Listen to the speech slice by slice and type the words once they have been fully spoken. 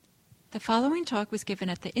The following talk was given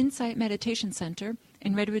at the Insight Meditation Center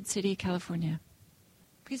in Redwood City, California.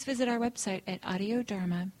 Please visit our website at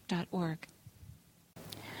audiodharma.org.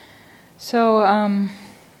 So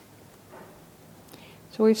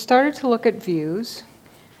we've started to look at views,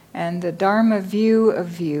 and the Dharma view of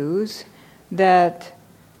views, that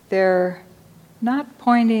they're not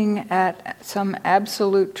pointing at some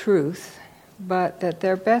absolute truth, but that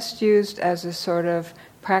they're best used as a sort of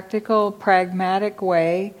practical, pragmatic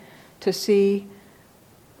way to see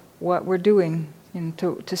what we're doing, and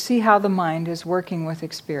to see how the mind is working with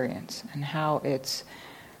experience, and how it's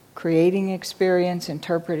creating experience,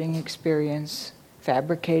 interpreting experience,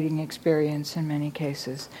 fabricating experience in many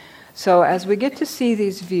cases. So as we get to see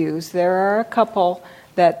these views, there are a couple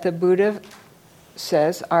that the Buddha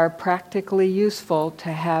says are practically useful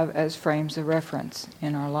to have as frames of reference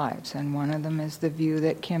in our lives. And one of them is the view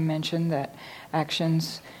that Kim mentioned, that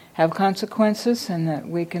actions have consequences, and that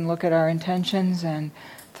we can look at our intentions, and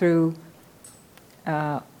through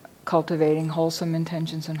cultivating wholesome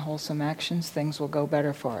intentions and wholesome actions, things will go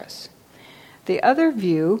better for us. The other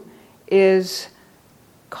view is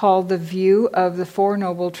called the view of the Four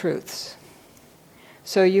Noble Truths.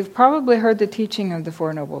 So you've probably heard the teaching of the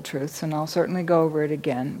Four Noble Truths, and I'll certainly go over it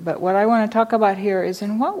again. But what I want to talk about here is,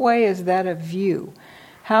 in what way is that a view?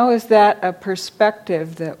 How is that a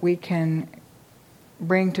perspective that we can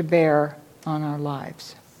bring to bear on our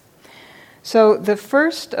lives? So the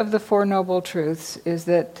first of the Four Noble Truths is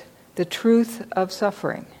that the truth of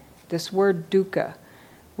suffering, this word dukkha,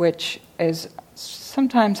 which is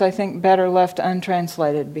sometimes, I think, better left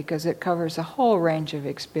untranslated because it covers a whole range of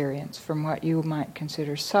experience, from what you might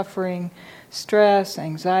consider suffering, stress,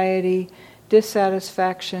 anxiety,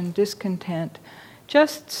 dissatisfaction, discontent,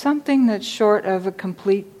 just something that's short of a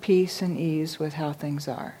complete peace and ease with how things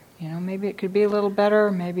are. You know, maybe it could be a little better,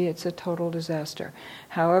 or maybe it's a total disaster.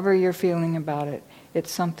 However you're feeling about it,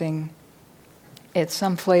 it's some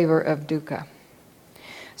flavor of dukkha.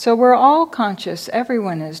 So we're all conscious,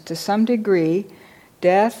 everyone is to some degree,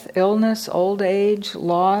 death, illness, old age,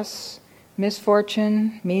 loss,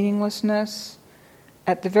 misfortune, meaninglessness,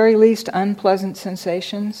 at the very least unpleasant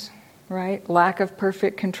sensations, right? Lack of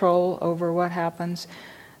perfect control over what happens.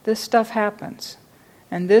 This stuff happens.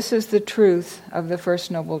 And this is the truth of the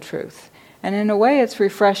First Noble Truth. And in a way it's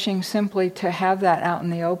refreshing simply to have that out in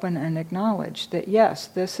the open and acknowledge that yes,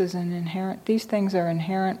 these things are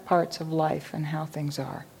inherent parts of life and how things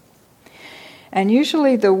are. And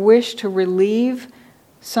usually the wish to relieve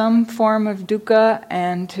some form of dukkha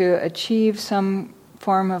and to achieve some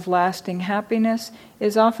form of lasting happiness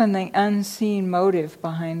is often the unseen motive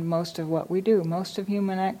behind most of what we do, most of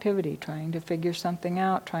human activity, trying to figure something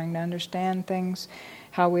out, trying to understand things,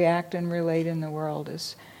 how we act and relate in the world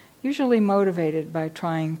is usually motivated by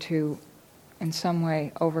trying to, in some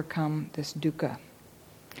way, overcome this dukkha.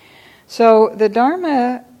 So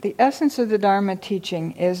the essence of the Dharma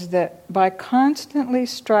teaching is that by constantly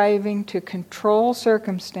striving to control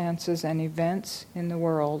circumstances and events in the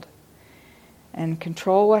world, and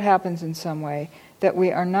control what happens in some way, that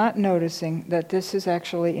we are not noticing that this is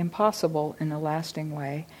actually impossible in a lasting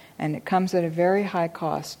way, and it comes at a very high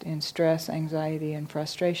cost in stress, anxiety, and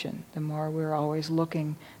frustration. The more we're always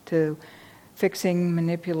looking to fixing,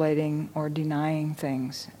 manipulating, or denying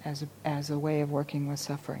things as a way of working with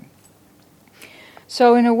suffering.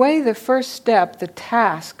 So in a way, the first step, the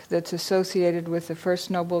task that's associated with the First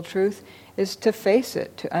Noble Truth, is to face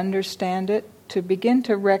it, to understand it, to begin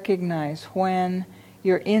to recognize when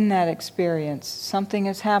you're in that experience, something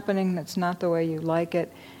is happening that's not the way you like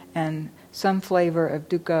it, and some flavor of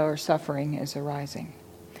dukkha or suffering is arising.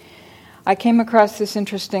 I came across this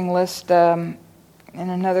interesting list in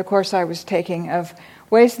another course I was taking of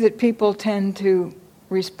ways that people tend to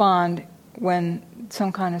respond when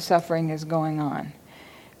some kind of suffering is going on.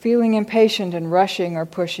 Feeling impatient and rushing or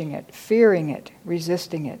pushing it, fearing it,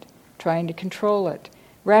 resisting it, trying to control it,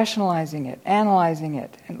 rationalizing it, analyzing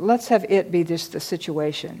it. And let's have it be just the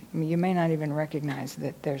situation. I mean, you may not even recognize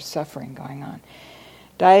that there's suffering going on.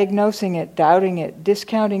 Diagnosing it, doubting it,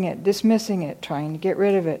 discounting it, dismissing it, trying to get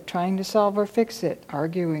rid of it, trying to solve or fix it,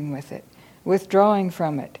 arguing with it, withdrawing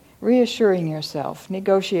from it, reassuring yourself,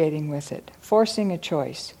 negotiating with it, forcing a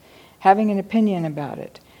choice, having an opinion about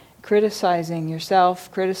it, criticizing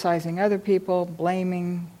yourself, criticizing other people,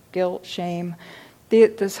 blaming, guilt, shame.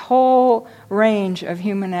 This whole range of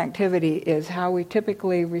human activity is how we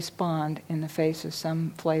typically respond in the face of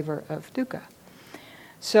some flavor of dukkha.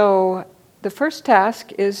 So the first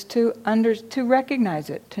task is to recognize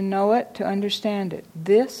it, to know it, to understand it.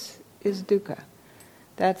 This is dukkha.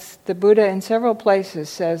 That's the Buddha in several places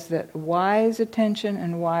says that wise attention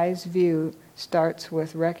and wise view starts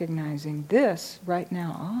with recognizing this right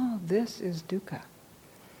now. Oh, this is dukkha.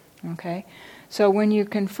 Okay? So when you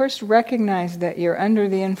can first recognize that you're under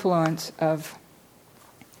the influence of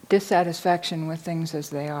dissatisfaction with things as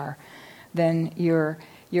they are, then you're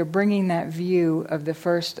bringing that view of the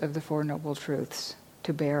first of the Four Noble Truths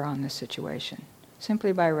to bear on the situation,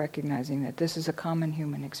 simply by recognizing that this is a common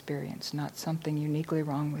human experience, not something uniquely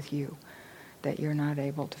wrong with you, that you're not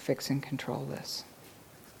able to fix and control this.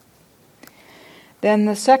 Then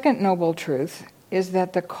the second noble truth is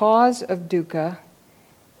that the cause of dukkha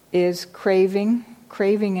is craving.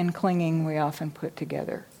 Craving and clinging we often put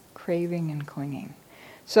together. Craving and clinging.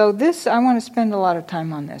 So this, I want to spend a lot of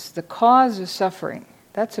time on this. The cause of suffering.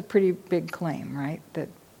 That's a pretty big claim, right? That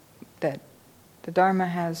the Dharma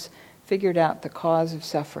has figured out the cause of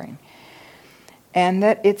suffering. And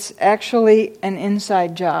that it's actually an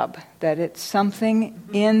inside job. That it's something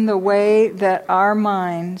in the way that our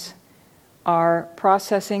minds are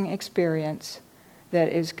processing experience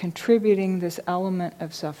that is contributing this element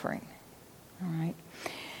of suffering. All right?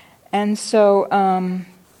 And so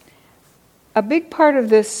a big part of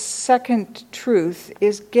this second truth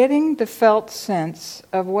is getting the felt sense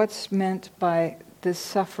of what's meant by this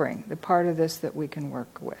suffering, the part of this that we can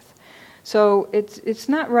work with. So it's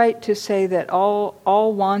not right to say that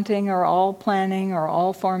all wanting or all planning or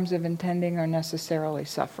all forms of intending are necessarily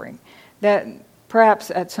suffering. That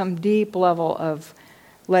perhaps at some deep level of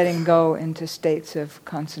letting go into states of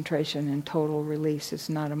concentration and total release is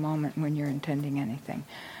not a moment when you're intending anything.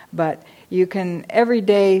 But you can, every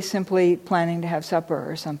day simply planning to have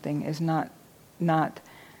supper or something is not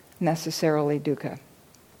necessarily dukkha.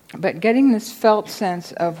 But getting this felt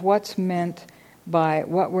sense of what's meant by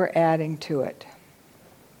what we're adding to it.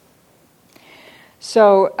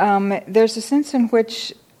 So there's a sense in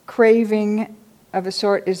which craving of a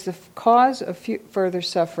sort is the cause of further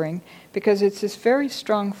suffering, because it's this very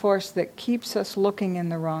strong force that keeps us looking in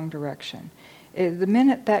the wrong direction. The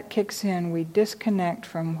minute that kicks in, we disconnect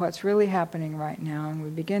from what's really happening right now, and we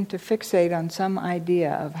begin to fixate on some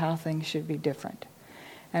idea of how things should be different.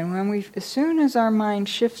 And as soon as our mind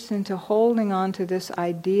shifts into holding on to this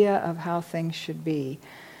idea of how things should be,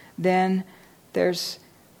 then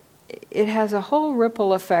it has a whole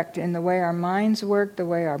ripple effect in the way our minds work, the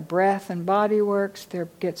way our breath and body works. There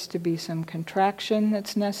gets to be some contraction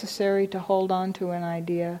that's necessary to hold on to an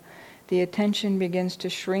idea. The attention begins to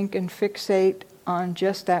shrink and fixate on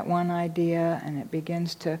just that one idea, and it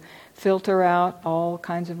begins to filter out all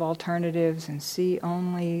kinds of alternatives and see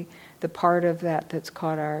only the part of that that's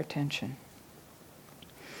caught our attention.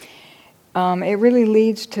 It really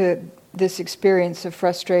leads to this experience of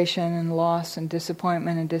frustration and loss and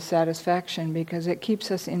disappointment and dissatisfaction, because it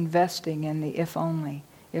keeps us investing in the if only,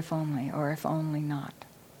 or if only not.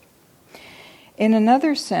 In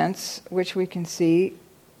another sense, which we can see,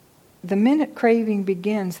 the minute craving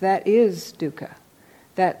begins, that is dukkha.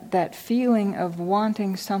 That feeling of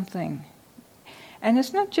wanting something. And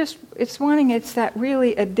it's not just, it's that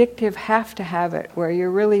really addictive have to have it, where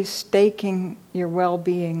you're really staking your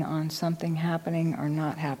well-being on something happening or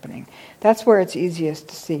not happening. That's where it's easiest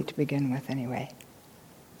to see to begin with anyway.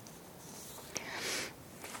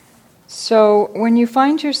 So when you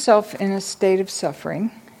find yourself in a state of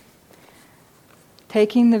suffering,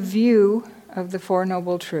 taking the view of the Four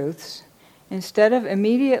Noble Truths, instead of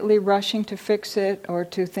immediately rushing to fix it or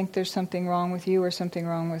to think there's something wrong with you or something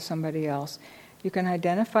wrong with somebody else, you can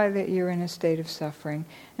identify that you're in a state of suffering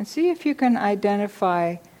and see if you can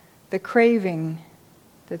identify the craving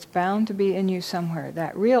that's bound to be in you somewhere,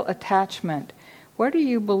 that real attachment. What are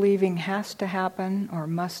you believing has to happen or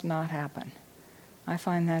must not happen? I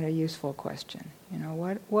find that a useful question.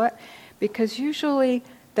 What? Because usually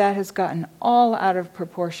that has gotten all out of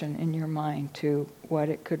proportion in your mind to what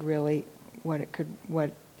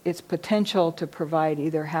its potential to provide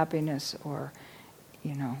either happiness or,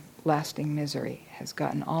 lasting misery has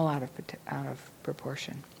gotten all out of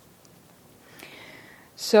proportion.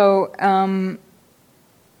 So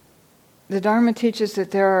the Dharma teaches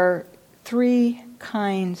that there are three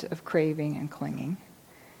kinds of craving and clinging.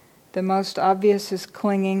 The most obvious is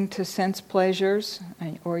clinging to sense pleasures,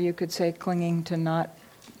 or you could say clinging to not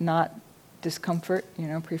discomfort,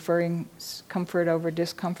 preferring comfort over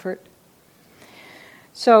discomfort.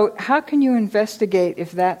 So how can you investigate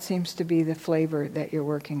if that seems to be the flavor that you're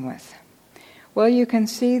working with? Well, you can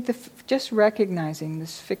see just recognizing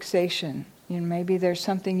this fixation. Maybe there's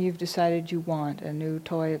something you've decided you want, a new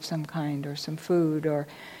toy of some kind, or some food, or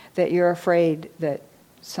that you're afraid that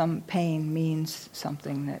some pain means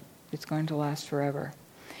something, that it's going to last forever.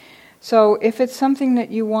 So if it's something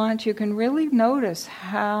that you want, you can really notice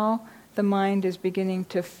how the mind is beginning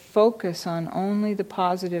to focus on only the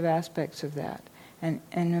positive aspects of that, and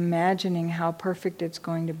imagining how perfect it's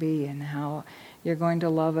going to be and how you're going to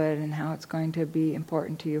love it and how it's going to be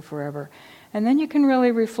important to you forever. And then you can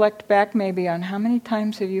really reflect back maybe on how many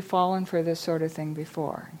times have you fallen for this sort of thing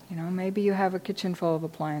before. Maybe you have a kitchen full of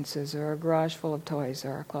appliances or a garage full of toys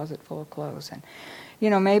or a closet full of clothes. And,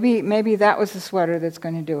 maybe that was the sweater that's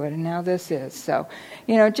going to do it and now this is. So,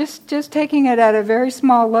 just taking it at a very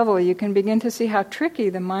small level, you can begin to see how tricky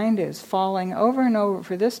the mind is, falling over and over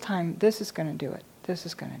for this time, this is going to do it, this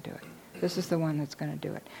is going to do it. This is the one that's going to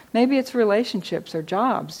do it. Maybe it's relationships or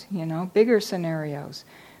jobs, bigger scenarios.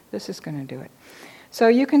 This is going to do it. So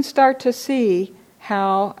you can start to see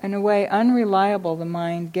how, in a way, unreliable the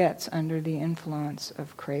mind gets under the influence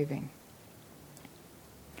of craving.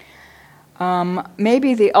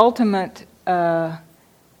 Maybe the ultimate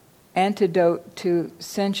antidote to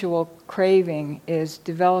sensual craving is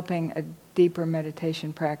developing a deeper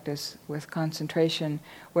meditation practice with concentration,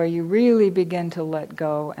 where you really begin to let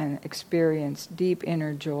go and experience deep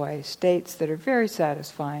inner joy, states that are very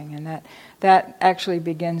satisfying, and that actually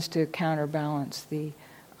begins to counterbalance the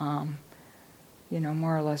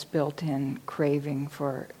more or less built-in craving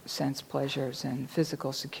for sense pleasures and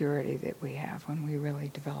physical security that we have when we really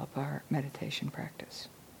develop our meditation practice.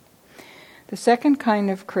 The second kind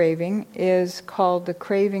of craving is called the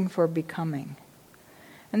craving for becoming.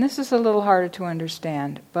 And this is a little harder to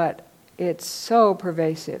understand, but it's so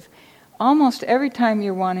pervasive. Almost every time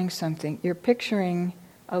you're wanting something, you're picturing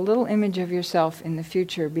a little image of yourself in the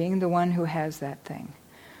future being the one who has that thing,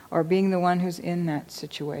 or being the one who's in that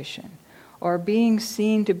situation, or being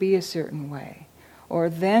seen to be a certain way, or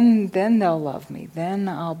then they'll love me, then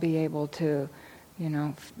I'll be able to,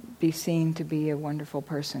 be seen to be a wonderful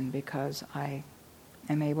person because I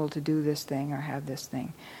am able to do this thing or have this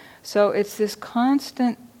thing. So it's this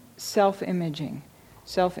constant self-imaging,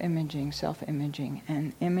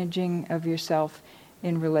 and imaging of yourself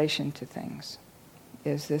in relation to things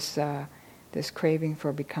is this craving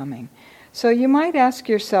for becoming. So you might ask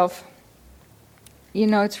yourself,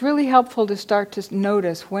 it's really helpful to start to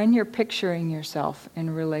notice when you're picturing yourself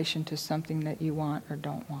in relation to something that you want or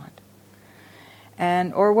don't want.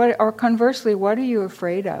 Or conversely, what are you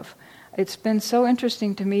afraid of? It's been so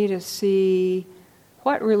interesting to me to see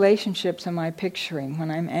what relationships am I picturing when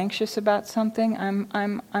I'm anxious about something.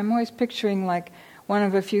 I'm always picturing like one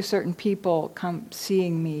of a few certain people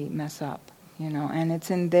seeing me mess up, and it's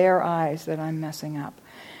in their eyes that I'm messing up.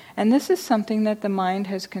 And this is something that the mind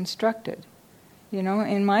has constructed.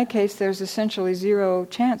 In my case, there's essentially zero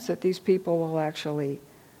chance that these people will actually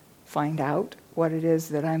find out what it is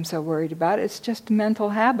that I'm so worried about. It's just a mental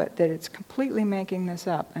habit that it's completely making this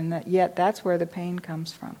up, and that yet that's where the pain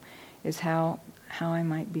comes from, is how I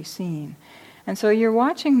might be seen. And so you're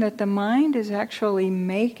watching that the mind is actually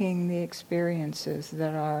making the experiences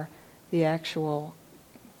that are the actual,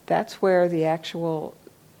 that's where the actual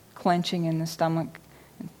clenching in the stomach,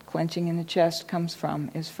 clenching in the chest comes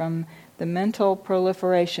from, is from the mental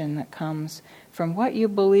proliferation that comes from what you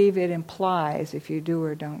believe it implies if you do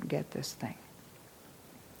or don't get this thing.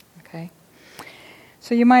 Okay?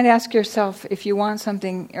 So you might ask yourself, if you want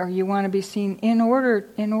something or you want to be seen, in order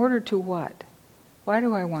to what? Why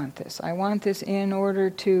do I want this? I want this in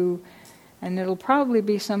order to, and it'll probably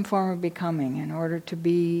be some form of becoming, in order to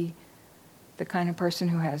be the kind of person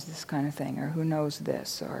who has this kind of thing, or who knows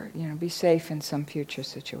this, or be safe in some future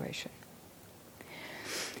situation.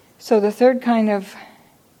 So the third kind of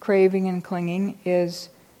craving and clinging is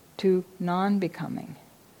to non-becoming,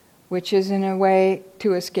 which is in a way to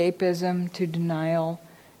escapism, to denial,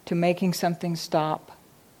 to making something stop.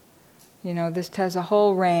 This has a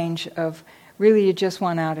whole range of, really you just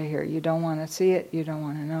want out of here. You don't want to see it, you don't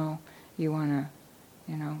want to know. You want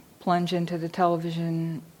to, plunge into the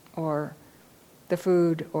television or the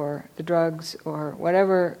food or the drugs or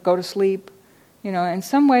whatever, go to sleep. In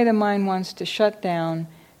some way the mind wants to shut down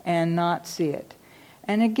and not see it.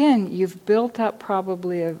 And again, you've built up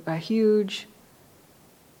probably a huge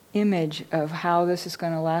image of how this is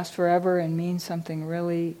going to last forever and mean something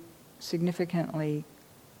really significantly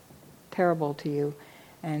terrible to you.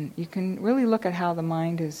 And you can really look at how the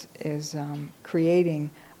mind is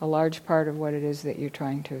creating a large part of what it is that you're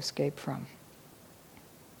trying to escape from.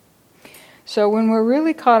 So when we're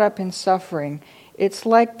really caught up in suffering, it's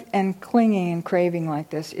like, and clinging and craving like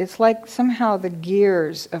this, it's like somehow the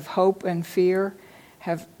gears of hope and fear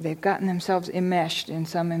they've gotten themselves enmeshed in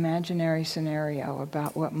some imaginary scenario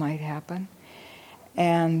about what might happen.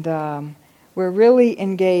 And we're really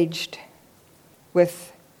engaged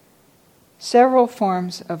with several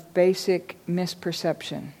forms of basic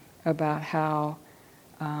misperception about how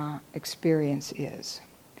experience is.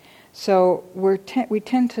 So we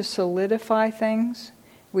tend to solidify things.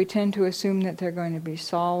 We tend to assume that they're going to be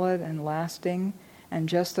solid and lasting and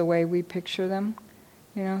just the way we picture them.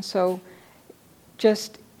 So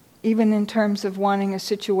just even in terms of wanting a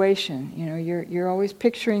situation, you're always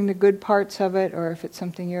picturing the good parts of it, or if it's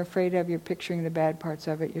something you're afraid of, you're picturing the bad parts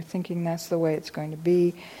of it. You're thinking that's the way it's going to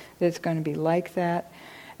be, that it's going to be like that.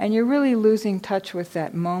 And you're really losing touch with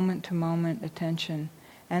that moment-to-moment attention.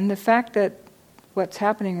 And the fact that what's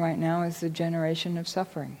happening right now is the generation of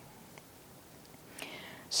suffering.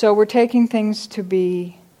 So we're taking things to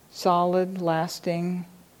be solid, lasting,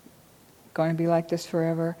 going to be like this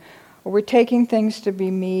forever. Or we're taking things to be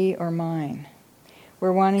me or mine.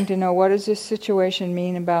 We're wanting to know, what does this situation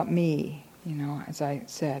mean about me, as I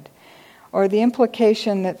said. Or the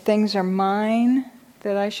implication that things are mine,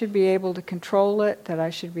 that I should be able to control it, that I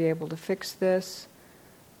should be able to fix this.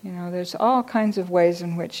 There's all kinds of ways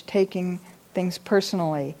in which taking things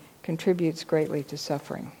personally contributes greatly to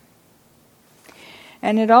suffering.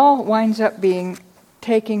 And it all winds up being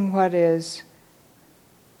taking what is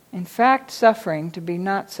in fact suffering to be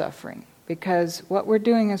not suffering, because what we're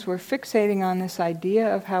doing is we're fixating on this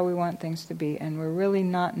idea of how we want things to be, and we're really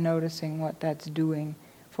not noticing what that's doing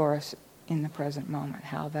for us in the present moment,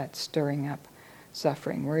 how that's stirring up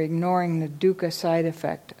suffering. We're ignoring the dukkha side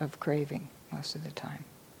effect of craving most of the time.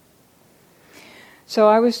 So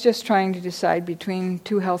I was just trying to decide between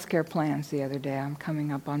two healthcare plans the other day. I'm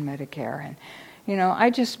coming up on Medicare, and I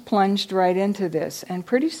just plunged right into this, and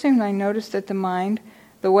pretty soon I noticed that the mind,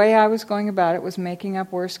 the way I was going about it, was making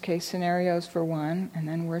up worst case scenarios for one, and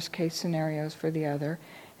then worst case scenarios for the other,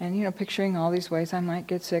 and picturing all these ways I might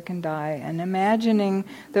get sick and die, and imagining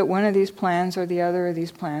that one of these plans or the other of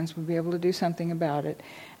these plans would be able to do something about it.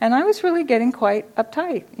 And I was really getting quite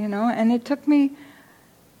uptight, and it took me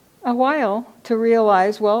a while to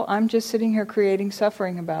realize, well, I'm just sitting here creating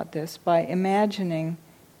suffering about this by imagining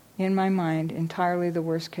in my mind entirely the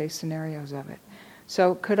worst case scenarios of it.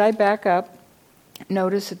 So could I back up,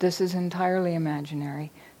 notice that this is entirely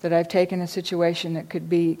imaginary, that I've taken a situation that could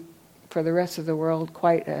be, for the rest of the world,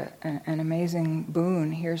 quite an amazing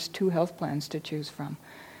boon. Here's 2 health plans to choose from.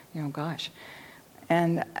 Gosh.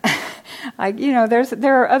 And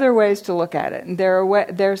there are other ways to look at it. And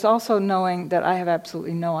there's also knowing that I have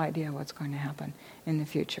absolutely no idea what's going to happen in the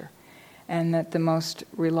future, and that the most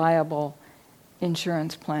reliable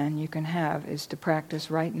insurance plan you can have is to practice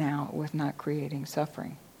right now with not creating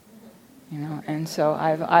suffering. And so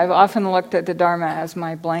I've often looked at the Dharma as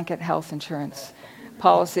my blanket health insurance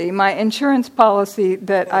policy. My insurance policy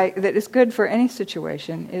that is good for any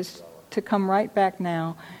situation is to come right back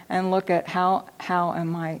now and look at how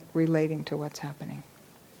am I relating to what's happening.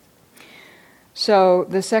 So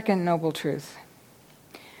the second noble truth.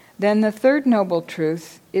 Then the third noble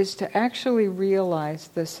truth is to actually realize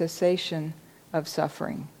the cessation of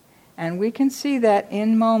suffering. And we can see that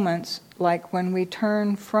in moments like when we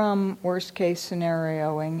turn from worst case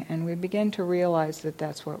scenarioing and we begin to realize that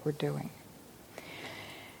that's what we're doing.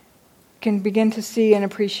 Can begin to see and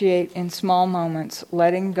appreciate in small moments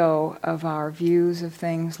letting go of our views of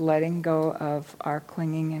things, letting go of our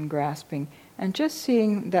clinging and grasping, and just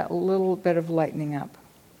seeing that little bit of lightening up.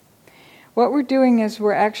 What we're doing is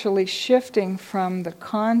we're actually shifting from the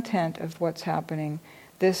content of what's happening,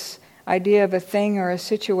 this idea of a thing or a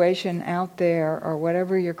situation out there or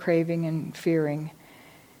whatever you're craving and fearing.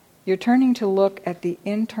 You're turning to look at the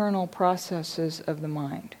internal processes of the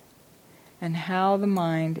mind and how the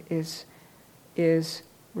mind is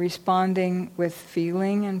responding with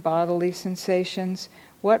feeling and bodily sensations.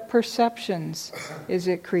 What perceptions is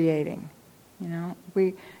it creating?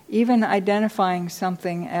 We even identifying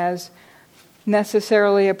something as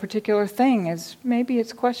necessarily a particular thing is maybe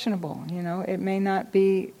it's questionable. It may not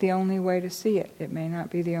be the only way to see it. It may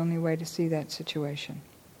not be the only way to see that situation.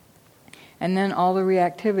 And then all the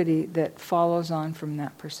reactivity that follows on from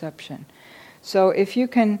that perception. So if you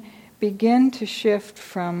can begin to shift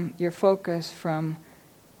from your focus from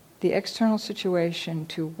the external situation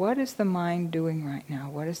to what is the mind doing right now,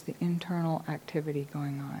 what is the internal activity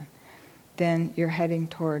going on, then you're heading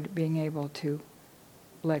toward being able to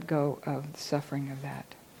let go of the suffering of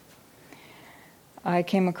that. I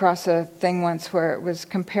came across a thing once where it was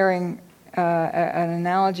comparing an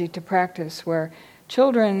analogy to practice where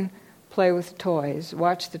children play with toys,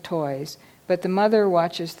 watch the toys, but the mother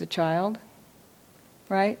watches the child,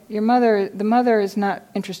 right? The mother is not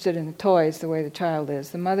interested in the toys the way the child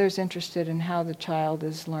is. The mother is interested in how the child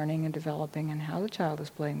is learning and developing and how the child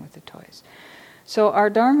is playing with the toys. So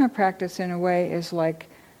our Dharma practice, in a way, is like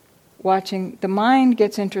watching, the mind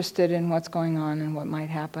gets interested in what's going on and what might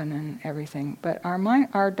happen and everything. But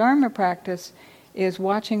our Dharma practice is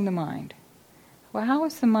watching the mind. Well, how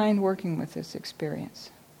is the mind working with this experience?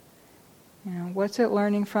 What's it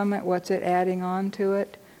learning from it? What's it adding on to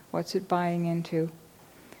it? What's it buying into?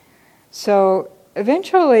 So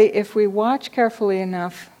eventually, if we watch carefully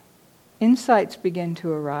enough, insights begin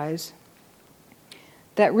to arise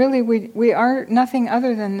that really we are nothing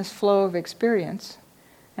other than this flow of experience.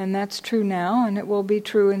 And that's true now, and it will be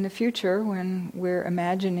true in the future when we're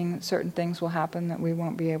imagining that certain things will happen that we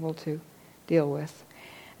won't be able to deal with.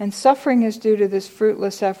 And suffering is due to this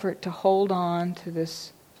fruitless effort to hold on to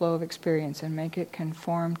this flow of experience and make it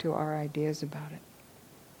conform to our ideas about it.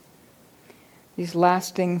 These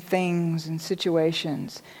lasting things and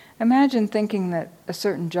situations. Imagine thinking that a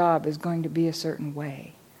certain job is going to be a certain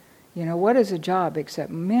way. What is a job except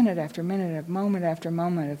minute after minute, of moment after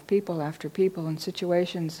moment, of people after people and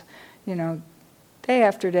situations, day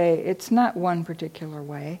after day. It's not one particular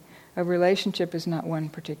way. A relationship is not one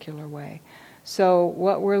particular way. So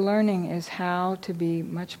what we're learning is how to be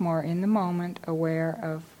much more in the moment, aware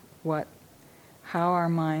of how our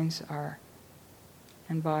minds are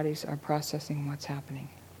and bodies are processing what's happening.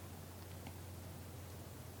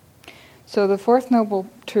 So the fourth noble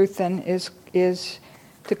truth then is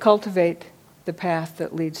to cultivate the path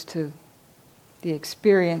that leads to the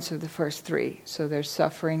experience of the first three. So there's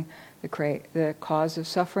suffering. The cause of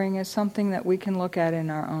suffering is something that we can look at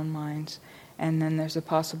in our own minds, and then there's a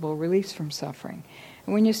possible release from suffering.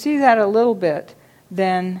 And when you see that a little bit,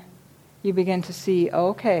 then you begin to see,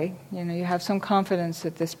 okay, you have some confidence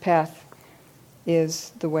that this path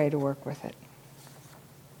is the way to work with it.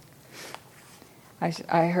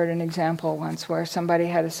 I heard an example once where somebody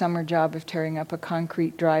had a summer job of tearing up a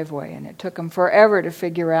concrete driveway, and it took them forever to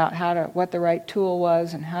figure out what the right tool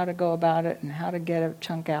was and how to go about it and how to get a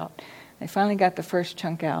chunk out. They finally got the first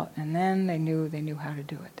chunk out, and then they knew how to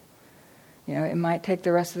do it. It might take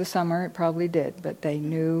the rest of the summer, it probably did, but they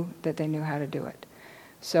knew how to do it.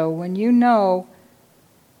 So when you know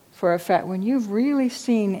for a fact, when you've really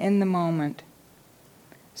seen in the moment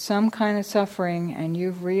some kind of suffering and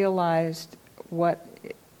you've realized what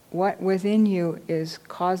within you is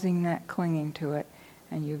causing that clinging to it,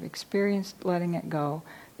 and you've experienced letting it go,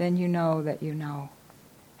 then you know that you know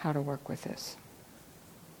how to work with this.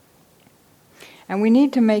 And we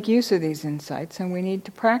need to make use of these insights, and we need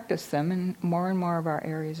to practice them in more and more of our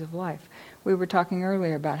areas of life. We were talking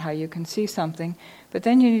earlier about how you can see something, but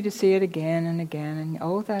then you need to see it again and again,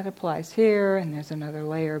 and that applies here, and there's another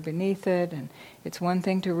layer beneath it, and it's one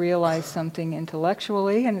thing to realize something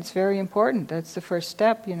intellectually, and it's very important. That's the first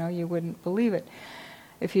step, you wouldn't believe it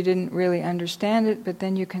if you didn't really understand it, but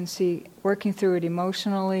then you can see working through it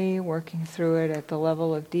emotionally, working through it at the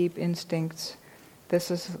level of deep instincts. This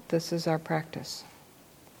is our practice.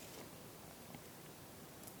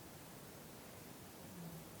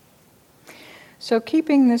 So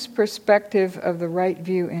keeping this perspective of the right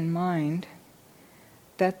view in mind,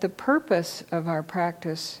 that the purpose of our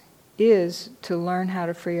practice is to learn how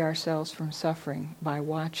to free ourselves from suffering by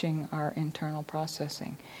watching our internal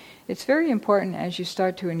processing. It's very important as you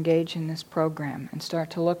start to engage in this program and start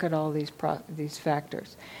to look at all these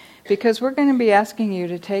factors. Because we're going to be asking you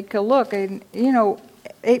to take a look. And,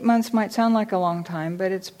 8 months might sound like a long time,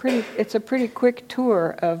 but it's a pretty quick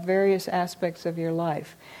tour of various aspects of your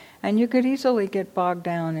life. And you could easily get bogged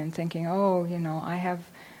down in thinking,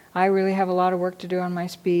 I really have a lot of work to do on my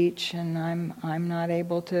speech, and I'm not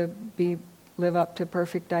able to live up to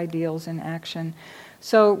perfect ideals in action.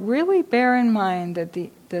 So really bear in mind that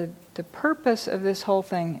the purpose of this whole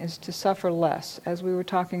thing is to suffer less, as we were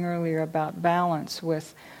talking earlier about balance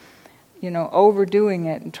with, overdoing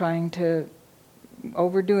it and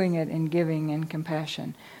overdoing it in giving and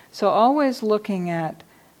compassion. So always looking at,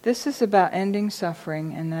 this is about ending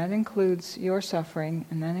suffering, and that includes your suffering,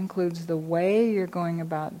 and that includes the way you're going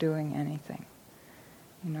about doing anything.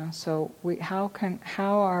 So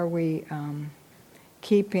how are we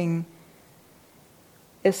keeping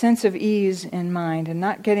a sense of ease in mind and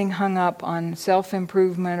not getting hung up on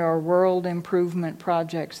self-improvement or world improvement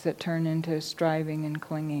projects that turn into striving and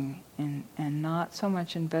clinging, and not so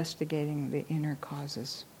much investigating the inner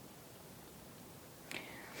causes.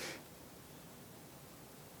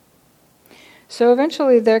 So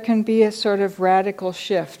eventually there can be a sort of radical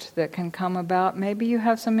shift that can come about. Maybe you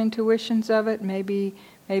have some intuitions of it, maybe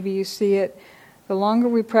you see it. The longer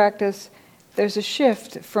we practice, there's a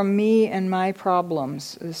shift from me and my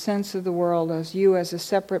problems, the sense of the world as you as a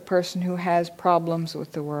separate person who has problems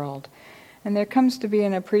with the world. And there comes to be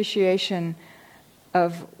an appreciation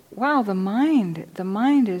of wow, the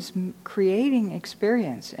mind is creating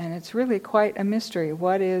experience, and it's really quite a mystery.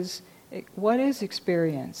 What is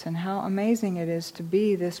experience, and how amazing it is to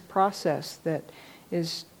be this process that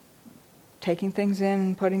is taking things in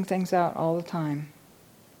and putting things out all the time.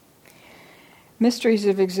 Mysteries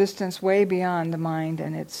of existence way beyond the mind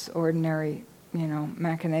and its ordinary,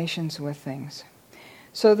 machinations with things.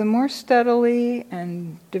 So the more steadily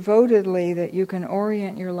and devotedly that you can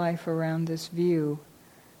orient your life around this view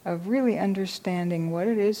of really understanding what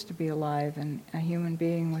it is to be alive and a human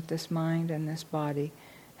being with this mind and this body,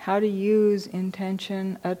 how to use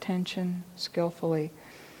intention, attention skillfully,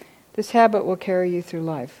 this habit will carry you through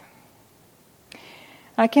life.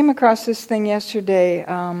 I came across this thing yesterday.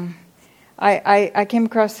 I came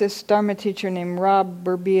across this Dharma teacher named Rob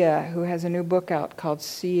Burbia, who has a new book out called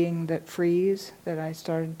Seeing That Frees, that I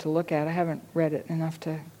started to look at. I haven't read it enough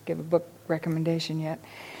to give a book recommendation yet.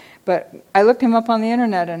 But I looked him up on the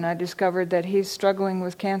internet, and I discovered that he's struggling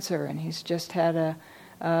with cancer, and he's just had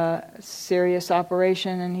a serious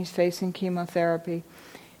operation, and he's facing chemotherapy.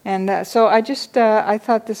 And so I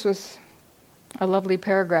thought this was a lovely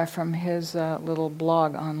paragraph from his little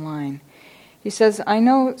blog online. He says, "I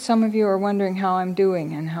know some of you are wondering how I'm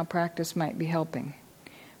doing and how practice might be helping.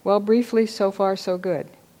 Well, briefly, so far so good.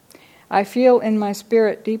 I feel in my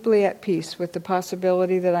spirit deeply at peace with the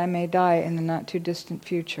possibility that I may die in the not-too-distant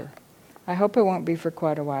future. I hope it won't be for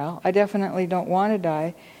quite a while. I definitely don't want to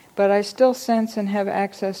die, but I still sense and have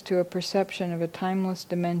access to a perception of a timeless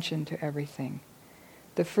dimension to everything.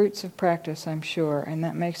 The fruits of practice, I'm sure, and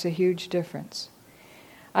that makes a huge difference.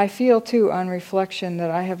 I feel, too, on reflection, that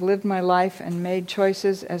I have lived my life and made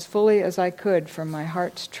choices as fully as I could from my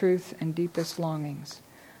heart's truth and deepest longings,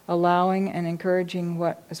 allowing and encouraging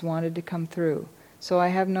what is wanted to come through, so I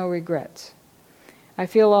have no regrets. I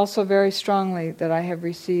feel also very strongly that I have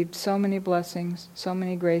received so many blessings, so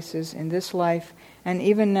many graces in this life, and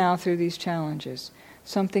even now through these challenges.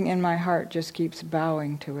 Something in my heart just keeps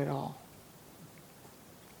bowing to it all."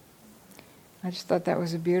 I just thought that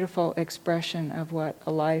was a beautiful expression of what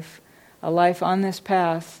a life on this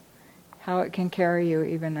path, how it can carry you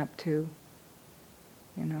even up to,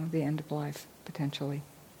 the end of life, potentially.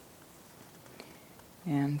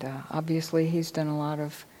 And obviously he's done a lot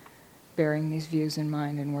of bearing these views in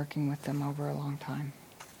mind and working with them over a long time.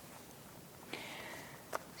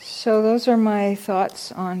 So those are my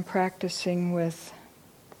thoughts on practicing with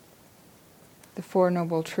the Four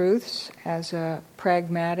Noble Truths as a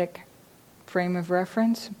pragmatic frame of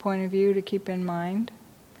reference, point of view to keep in mind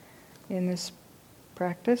in this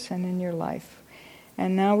practice and in your life.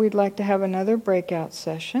 And now we'd like to have another breakout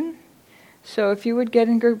session. So if you would get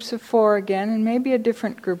in groups of 4 again, and maybe a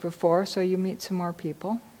different group of 4, so you meet some more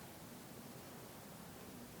people.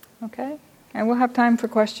 Okay? And we'll have time for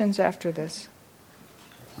questions after this.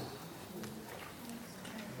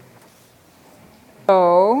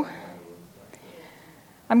 So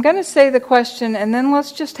I'm going to say the question, and then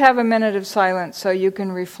let's just have a minute of silence so you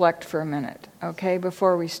can reflect for a minute, okay,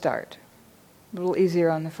 before we start. A little easier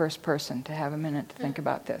on the first person to have a minute to think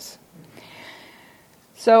about this.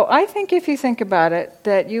 So I think if you think about it,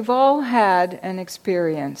 that you've all had an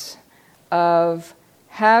experience of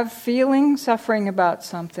feeling suffering about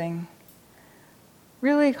something,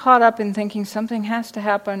 really caught up in thinking something has to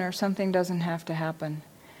happen or something doesn't have to happen,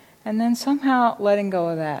 and then somehow letting go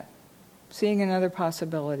of that. Seeing another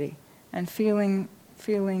possibility, and feeling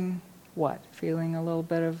what? Feeling a little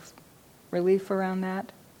bit of relief around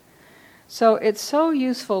that. So it's so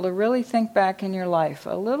useful to really think back in your life,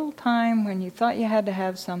 a little time when you thought you had to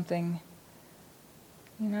have something,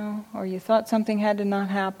 or you thought something had to not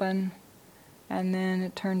happen, and then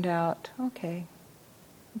it turned out, okay,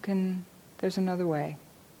 there's another way,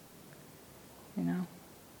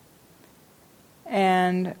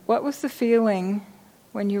 And what was the feeling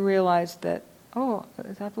when you realized that,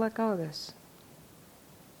 I've let go of this.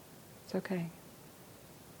 It's okay.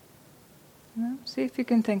 See if you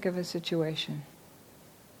can think of a situation.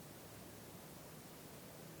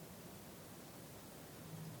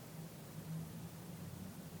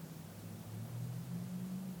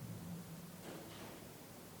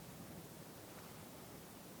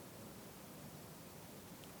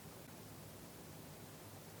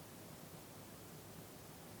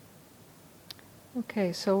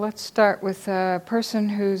 Okay, so let's start with a person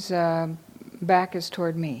whose back is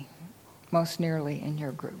toward me, most nearly in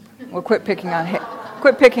your group. We'll quit picking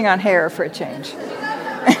on hair for a change.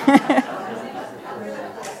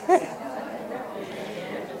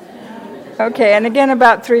 Okay, and again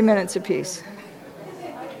about 3 minutes apiece.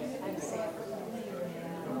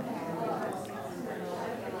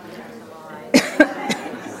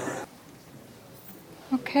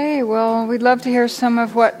 Okay, well, we'd love to hear some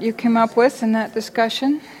of what you came up with in that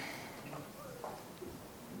discussion.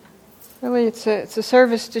 Really, it's a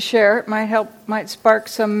service to share. It might spark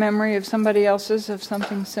some memory of somebody else's of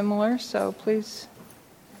something similar. So please,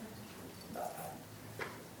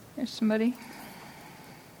 here's somebody.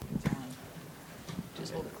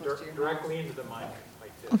 Just hold it close to your directly into the mic.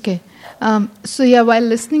 Okay. So while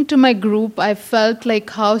listening to my group, I felt like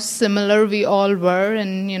how similar we all were.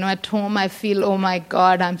 And, at home I feel, oh my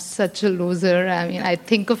God, I'm such a loser. I mean, I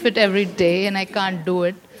think of it every day and I can't do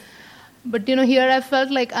it. But, here I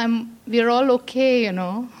felt like we're all okay,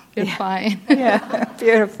 we're fine. Yeah,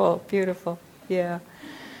 beautiful, beautiful. Yeah.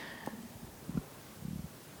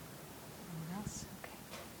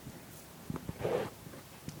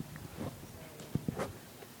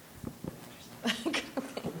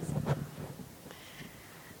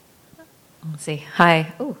 Let's see.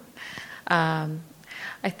 Hi. Ooh. I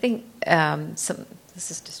think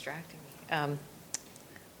this is distracting me.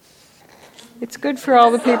 It's good for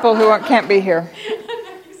all the people who can't be here.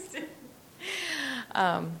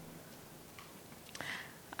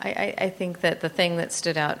 I think that the thing that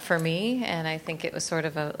stood out for me, and I think it was sort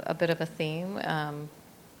of a bit of a theme,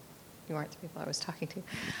 you weren't the people I was talking to,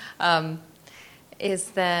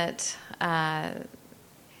 is that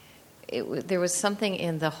there was something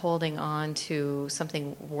in the holding on to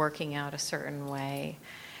something working out a certain way,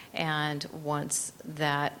 and once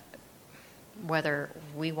that, whether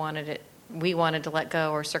we wanted to let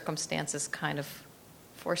go or circumstances kind of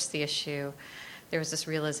forced the issue, there was this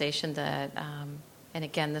realization that, and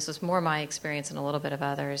again, this was more my experience and a little bit of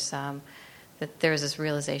others, that there was this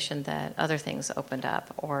realization that other things opened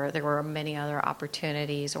up, or there were many other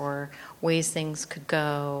opportunities or ways things could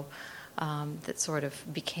go, that sort of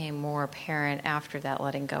became more apparent after that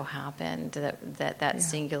letting go happened, that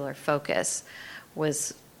singular focus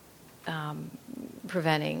was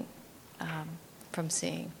preventing from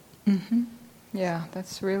seeing. Mm-hmm. Yeah,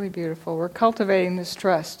 that's really beautiful. We're cultivating this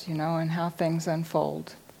trust, in how things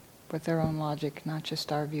unfold with their own logic, not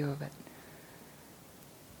just our view of it.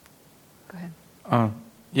 Go ahead.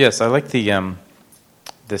 Yes, I like the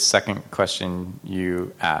second question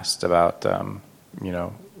you asked about,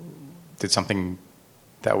 did something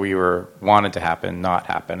that we wanted to happen not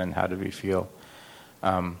happen, and how did we feel?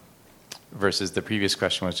 Versus the previous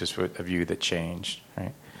question was just a view that changed,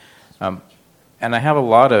 right? And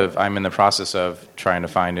I'm in the process of trying to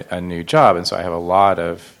find a new job, and so I have a lot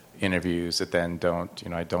of interviews that then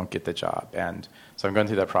I don't get the job. And so I'm going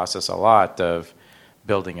through that process a lot of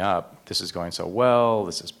building up. This is going so well,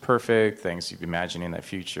 this is perfect, things you're imagining that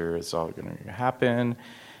future, it's all going to happen,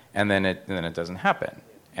 and then it doesn't happen.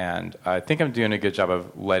 And I think I'm doing a good job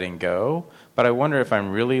of letting go, but I wonder if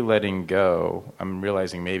I'm really letting go. I'm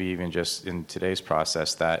realizing maybe even just in today's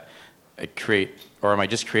process that am I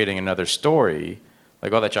just creating another story?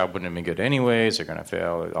 Like, that job wouldn't have been good anyways, they're going to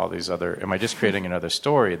fail, all these other... Am I just creating another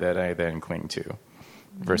story that I then cling to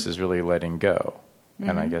versus really letting go? Mm-hmm.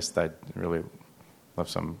 And I guess that really love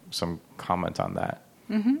some comment on that.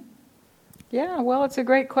 Mm-hmm. Yeah, well, it's a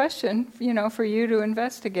great question, for you to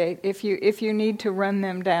investigate. If you need to run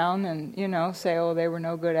them down and, say, oh, they were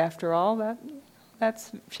no good after all,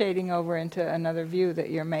 that's shading over into another view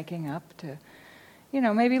that you're making up to,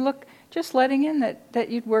 maybe look... Just letting in that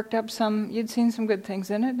you'd worked up you'd seen some good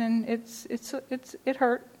things in it, and it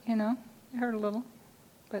hurt, it hurt a little,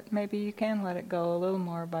 but maybe you can let it go a little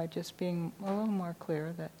more by just being a little more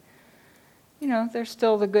clear that, there's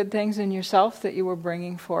still the good things in yourself that you were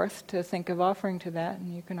bringing forth to think of offering to that,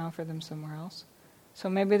 and you can offer them somewhere else. So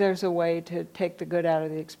maybe there's a way to take the good out of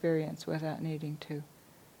the experience without needing to,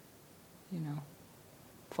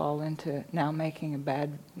 fall into now making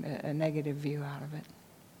a negative view out of it.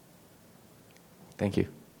 Thank you.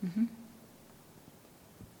 Mm-hmm.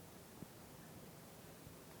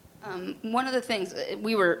 One of the things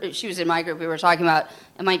she was in my group. We were talking about.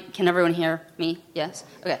 Can everyone hear me? Yes.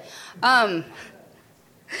 Okay.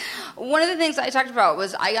 One of the things I talked about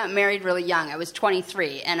was I got married really young. I was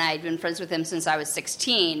 23, and I'd been friends with him since I was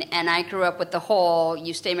 16. And I grew up with the whole: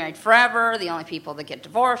 you stay married forever. The only people that get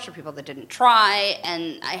divorced are people that didn't try.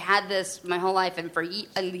 And I had this my whole life, and for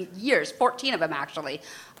years, 14 of them actually.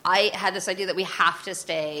 I had this idea that we have to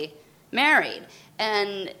stay married.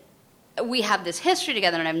 And we have this history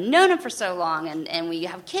together, and I've known him for so long, and we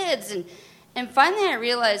have kids. And finally I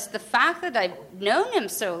realized the fact that I've known him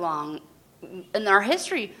so long in our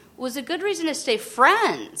history was a good reason to stay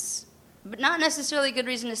friends, but not necessarily a good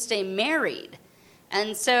reason to stay married.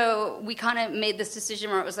 And so we kind of made this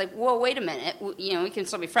decision where it was like, whoa, wait a minute. We can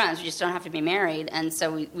still be friends. We just don't have to be married. And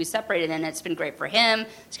so we separated, and it's been great for him.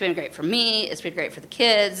 It's been great for me. It's been great for the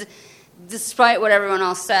kids. despite what everyone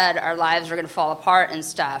else said, our lives are going to fall apart and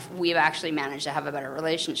stuff, we've actually managed to have a better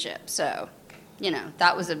relationship. So,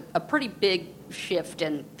 that was a pretty big shift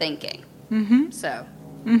in thinking. Mm-hmm. So.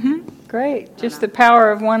 Mm-hmm. Great. Just the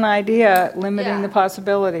power of one idea limiting Yeah. the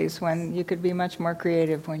possibilities when you could be much more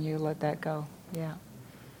creative when you let that go. Yeah.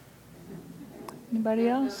 Anybody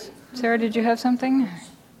else? Sarah, did you have something?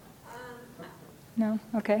 No?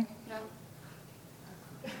 Okay. No.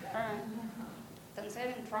 All right. Then say I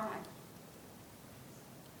didn't try.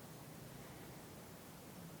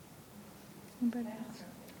 Anybody else?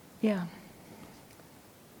 Yeah.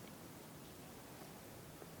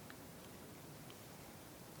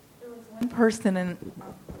 One person in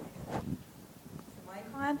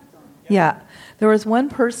there was one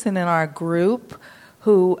person in our group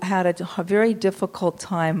who had a very difficult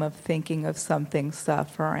time of thinking of something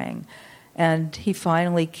suffering, and he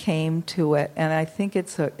finally came to it. And I think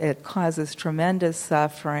it causes tremendous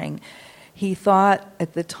suffering. He thought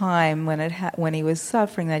at the time when he was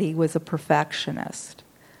suffering that he was a perfectionist,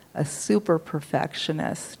 a super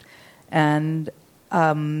perfectionist, and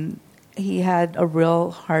he had a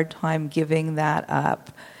real hard time giving that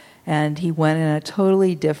up. And he went in a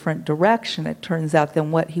totally different direction, it turns out,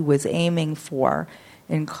 than what he was aiming for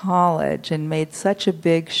in college, and made such a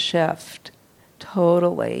big shift,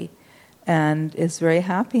 totally, and is very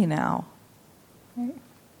happy now.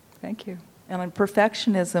 Thank you. And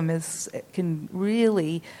perfectionism can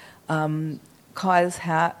really cause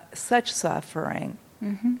such suffering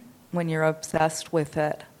when you're obsessed with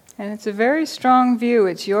it. And it's a very strong view.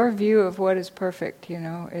 It's your view of what is perfect,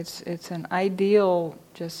 It's an ideal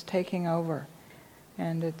just taking over.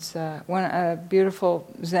 And it's a beautiful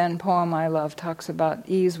Zen poem I love talks about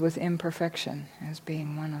ease with imperfection as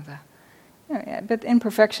being one of the... but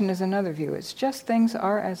imperfection is another view. It's just things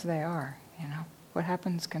are as they are, What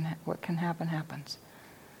happens what can happen happens.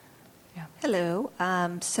 Yeah. Hello.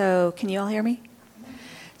 So can you all hear me?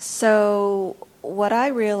 So what I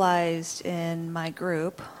realized in my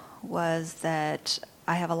group was that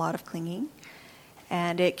I have a lot of clinging,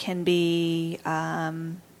 and it can be,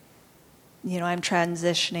 I'm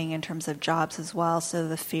transitioning in terms of jobs as well, so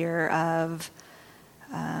the fear of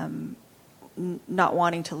not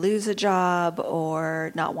wanting to lose a job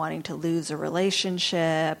or not wanting to lose a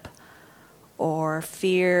relationship, or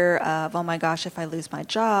fear of, oh my gosh, if I lose my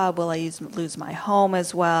job, will I lose my home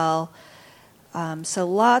as well? So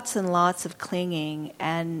lots and lots of clinging,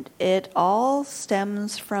 and it all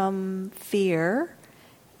stems from fear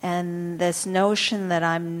and this notion that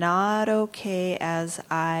I'm not okay as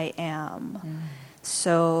I am.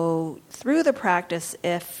 So through the practice,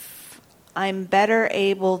 if I'm better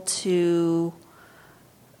able to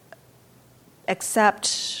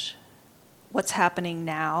accept what's happening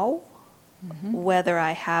now, whether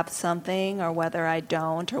I have something or whether I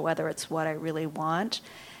don't, or whether it's what I really want.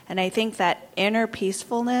 And I think that inner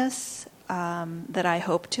peacefulness that I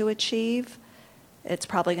hope to achieve, it's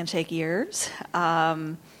probably going to take years,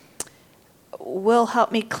 will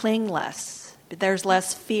help me cling less. There's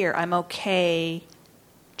less fear. I'm okay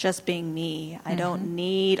just being me. I don't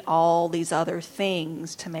need all these other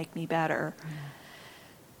things to make me better.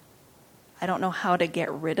 I don't know how to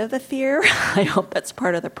get rid of the fear. I hope that's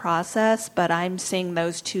part of the process, but I'm seeing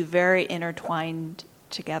those two very intertwined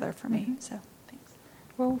together for me. So, thanks.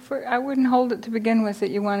 Well, I wouldn't hold it to begin with that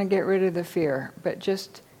you want to get rid of the fear, but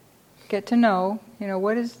just get to know,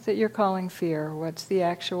 what is that you're calling fear? What's the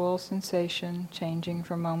actual sensation changing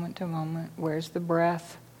from moment to moment? Where's the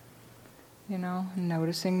breath?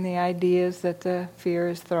 Noticing the ideas that the fear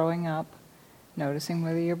is throwing up, noticing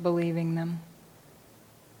whether you're believing them.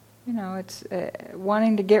 It's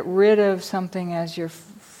wanting to get rid of something as your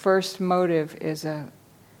first motive is it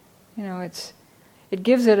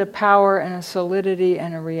gives it a power and a solidity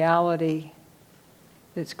and a reality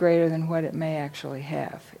that's greater than what it may actually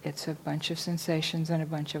have. It's a bunch of sensations and a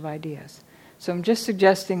bunch of ideas. So I'm just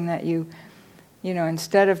suggesting that you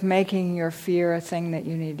instead of making your fear a thing that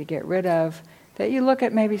you need to get rid of, that you look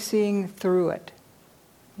at maybe seeing through it,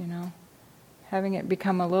 having it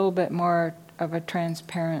become a little bit more of a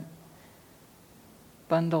transparent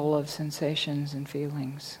bundle of sensations and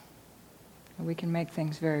feelings. We can make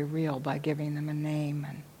things very real by giving them a name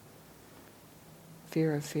and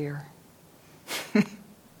fear of fear.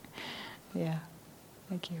 Yeah.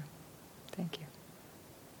 Thank you. Thank you.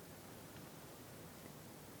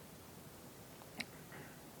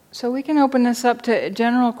 So we can open this up to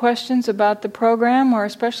general questions about the program, or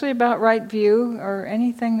especially about Right View, or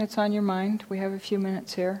anything that's on your mind. We have a few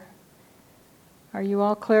minutes here. Are you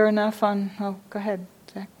all clear enough on... Oh, go ahead,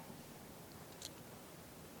 Zach.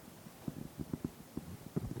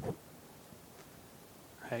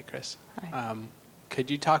 Hey, Chris. Hi. Could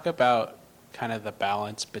you talk about kind of the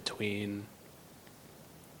balance between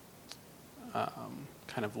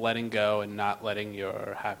kind of letting go and not letting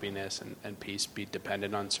your happiness and peace be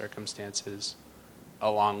dependent on circumstances,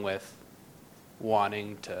 along with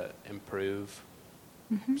wanting to improve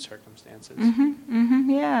circumstances?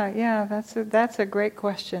 Yeah, that's a great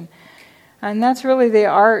question. And that's really the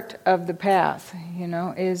art of the path,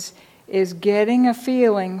 is getting a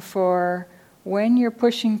feeling for when you're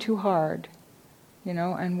pushing too hard,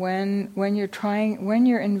 and when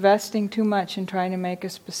you're investing too much in trying to make a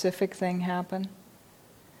specific thing happen,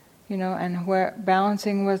 and where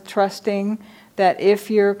balancing with trusting that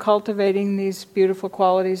if you're cultivating these beautiful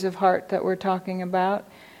qualities of heart that we're talking about,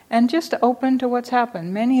 and just open to what's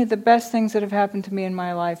happened. Many of the best things that have happened to me in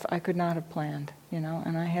my life I could not have planned,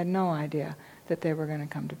 and I had no idea that they were going to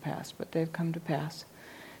come to pass, but they've come to pass.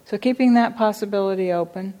 So keeping that possibility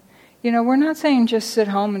open. We're not saying just sit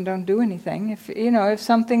home and don't do anything. If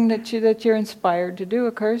something that you're inspired to do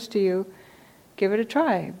occurs to you, give it a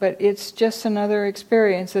try. But it's just another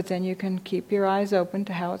experience that then you can keep your eyes open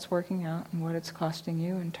to how it's working out and what it's costing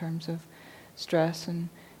you in terms of stress. And,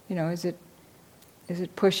 is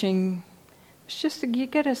it pushing? It's just you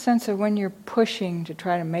get a sense of when you're pushing to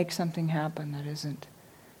try to make something happen that isn't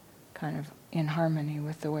kind of in harmony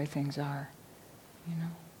with the way things are,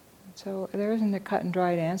 So there isn't a cut and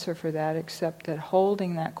dried answer for that, except that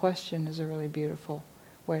holding that question is a really beautiful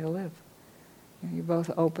way to live. You're both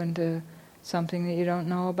open to something that you don't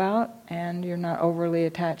know about, and you're not overly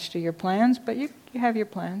attached to your plans, but you have your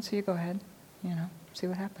plans, so you go ahead, see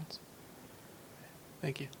what happens.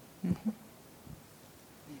 Thank you. Mm-hmm.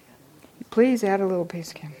 Please add a little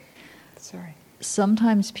piece, Kim. Sorry.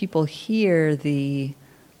 Sometimes people hear the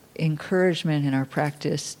encouragement in our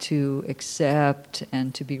practice to accept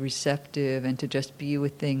and to be receptive and to just be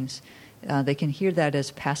with things. They can hear that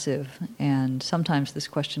as passive, and sometimes this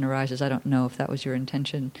question arises, I don't know if that was your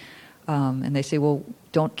intention, and they say, well,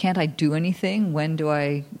 can't I do anything? When do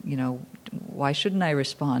I, why shouldn't I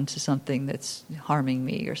respond to something that's harming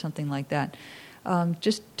me or something like that?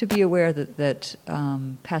 Just to be aware that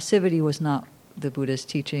passivity was not the Buddha's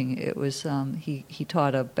teaching. It was he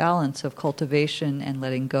taught a balance of cultivation and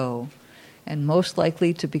letting go. And most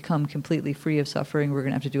likely to become completely free of suffering, we're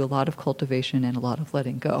going to have to do a lot of cultivation and a lot of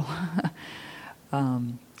letting go.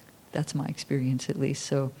 That's my experience, at least.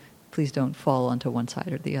 So please don't fall onto one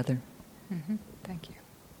side or the other. Mm-hmm. Thank you.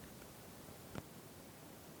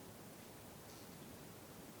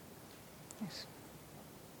 Yes.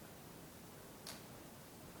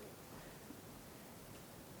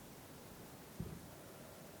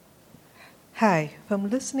 Hi, from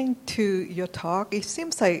listening to your talk, it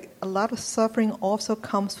seems like a lot of suffering also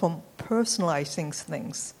comes from personalizing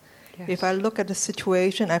things. Yes. If I look at the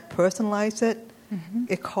situation, I personalize it,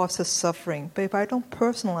 it causes suffering. But if I don't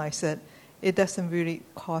personalize it, it doesn't really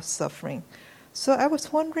cause suffering. So I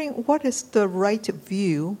was wondering, what is the right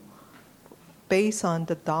view based on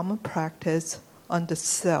the Dharma practice on the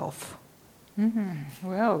self? Mm-hmm.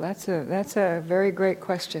 Well, that's a very great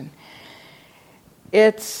question.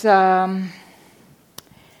 It's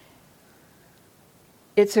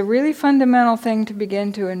a really fundamental thing to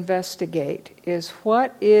begin to investigate.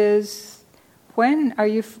 What is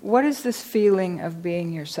this feeling of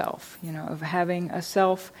being yourself? Of having a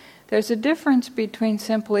self. There's a difference between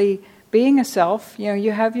simply being a self.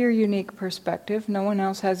 You have your unique perspective. No one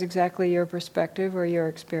else has exactly your perspective or your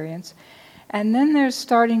experience. And then there's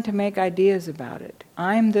starting to make ideas about it.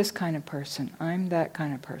 I'm this kind of person. I'm that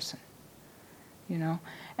kind of person.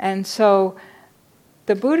 And so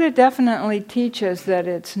the Buddha definitely teaches that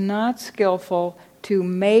it's not skillful to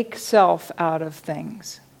make self out of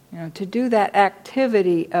things. To do that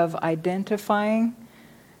activity of identifying,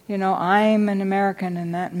 I'm an American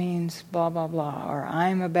and that means blah, blah, blah, or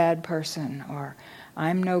I'm a bad person, or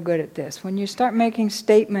I'm no good at this. When you start making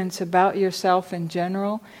statements about yourself in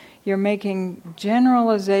general, you're making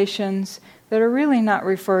generalizations that are really not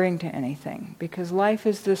referring to anything, because life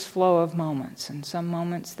is this flow of moments, and some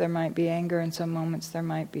moments there might be anger, and some moments there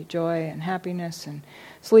might be joy and happiness and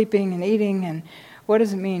sleeping and eating, and what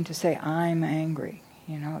does it mean to say, I'm angry?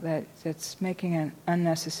 That's making an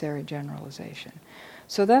unnecessary generalization.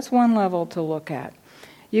 So that's one level to look at.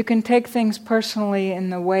 You can take things personally in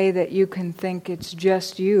the way that you can think it's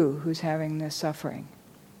just you who's having this suffering.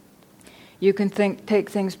 You can take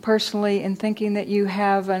things personally in thinking that you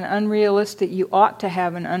ought to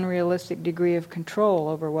have an unrealistic degree of control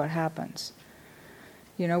over what happens.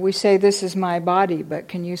 We say this is my body, but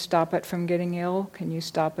can you stop it from getting ill? Can you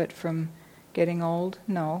stop it from getting old?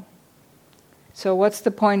 No. So what's the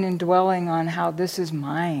point in dwelling on how this is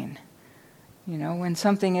mine? When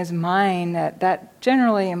something is mine, that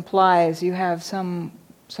generally implies you have some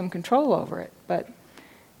control over it. But,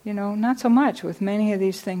 not so much with many of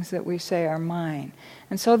these things that we say are mine.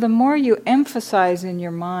 And so the more you emphasize in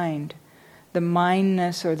your mind the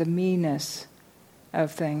mineness or the me-ness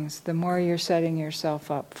of things, the more you're setting yourself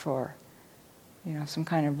up for, some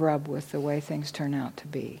kind of rub with the way things turn out to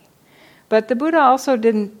be. But the Buddha also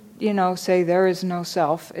didn't, say there is no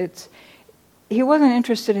self. He wasn't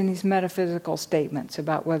interested in these metaphysical statements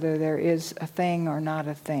about whether there is a thing or not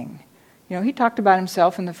a thing. He talked about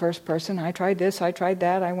himself in the first person. I tried this, I tried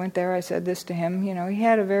that, I went there, I said this to him. He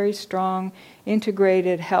had a very strong,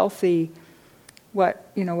 integrated, healthy, what,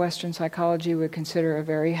 Western psychology would consider a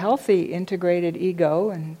very healthy, integrated ego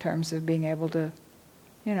in terms of being able to,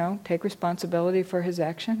 take responsibility for his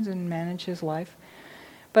actions and manage his life.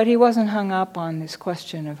 But he wasn't hung up on this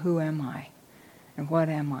question of who am I and what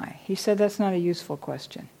am I. He said that's not a useful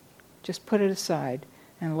question. Just put it aside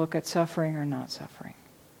and look at suffering or not suffering.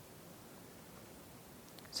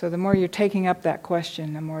 So the more you're taking up that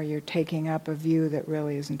question, the more you're taking up a view that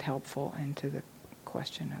really isn't helpful into the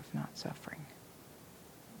question of not suffering.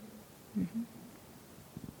 Mm-hmm.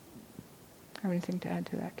 Have anything to add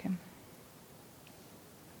to that, Kim?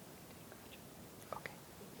 Okay.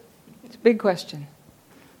 It's a big question.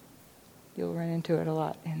 You'll run into it a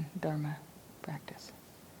lot in Dharma practice.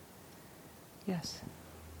 Yes?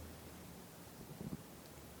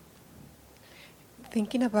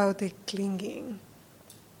 Thinking about the clinging,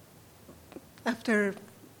 after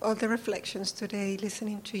all the reflections today,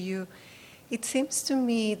 listening to you, it seems to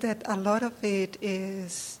me that a lot of it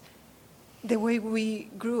is the way we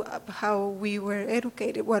grew up, how we were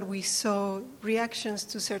educated, what we saw, reactions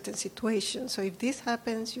to certain situations. So if this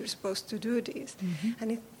happens, you're supposed to do this. Mm-hmm.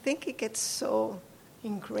 And I think it gets so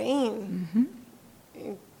ingrained,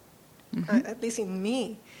 at least in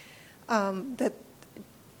me, that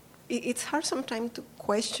it's hard sometimes to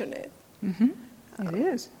question it. Mm-hmm. It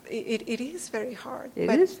is. It is very hard. It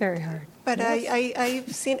is very hard. But yes.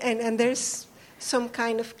 I've seen, and there's some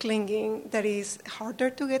kind of clinging that is harder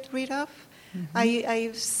to get rid of. Mm-hmm.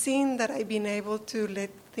 I've seen that I've been able to let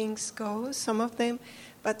things go, some of them,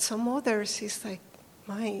 but some others is like,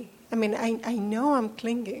 I know I'm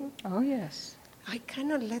clinging. Oh, yes. I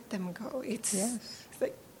cannot let them go. It's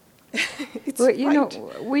like, it's well,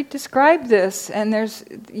 right. We describe this, and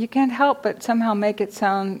you can't help but somehow make it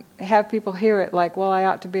have people hear it like, well, I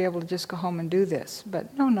ought to be able to just go home and do this.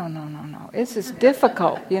 But no. This is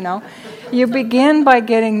difficult, You begin by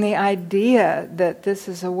getting the idea that this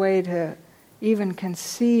is a way to even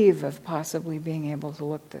conceive of possibly being able to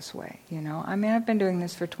look this way, I've been doing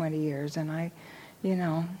this for 20 years, and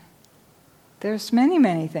there's many,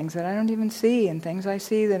 many things that I don't even see, and things I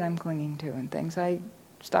see that I'm clinging to, and things I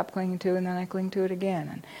stop clinging to, and then I cling to it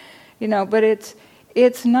again, and but it's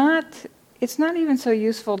not even so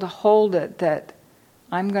useful to hold it that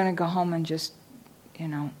I'm going to go home and just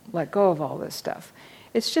let go of all this stuff.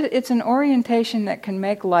 It's an orientation that can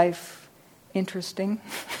make life interesting.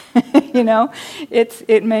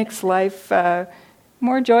 It makes life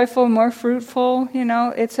more joyful, more fruitful.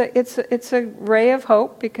 It's a ray of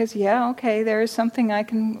hope because there is something I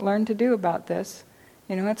can learn to do about this.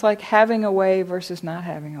 It's like having a way versus not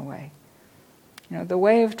having a way. The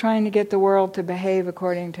way of trying to get the world to behave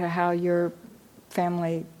according to how your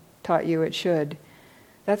family taught you it should,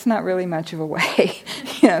 that's not really much of a way.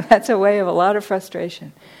 That's a way of a lot of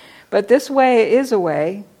frustration. But this way is a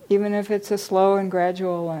way, even if it's a slow and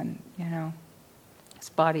gradual and,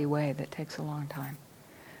 spotty way that takes a long time.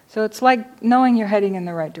 So it's like knowing you're heading in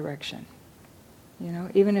the right direction.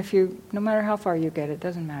 Even if no matter how far you get, it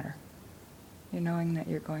doesn't matter. You're knowing that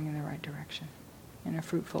you're going in the right direction, in a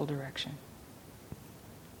fruitful direction.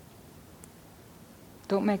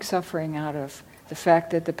 Don't make suffering out of the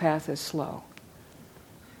fact that the path is slow.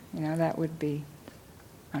 That would be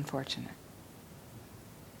unfortunate.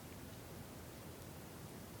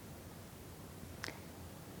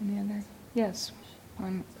 Any other? Yes.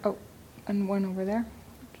 One. Oh, and one over there.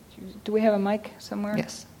 Do we have a mic somewhere?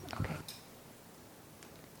 Yes. Okay.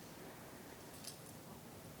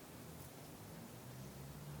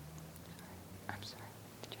 I'm sorry.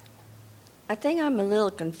 I think I'm a little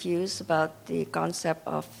confused about the concept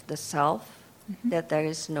of the self, that there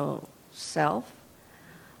is no self.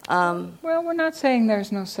 Well, we're not saying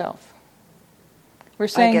there's no self. We're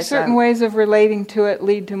saying certain ways of relating to it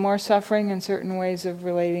lead to more suffering, and certain ways of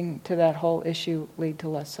relating to that whole issue lead to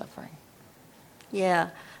less suffering. Yeah,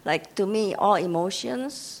 like to me, all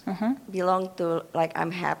emotions belong to, like,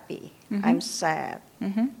 I'm happy, I'm sad,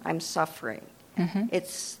 I'm suffering.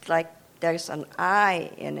 It's like there's an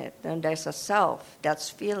I in it, and there's a self that's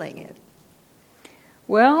feeling it.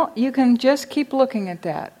 Well, you can just keep looking at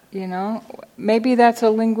that, you know. Maybe that's a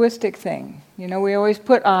linguistic thing. You know, we always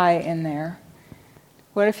put I in there.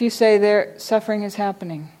 What if you say there suffering is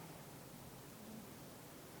happening?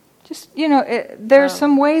 Just, you know, there are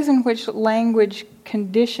some ways in which language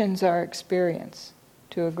conditions our experience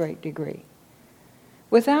to a great degree.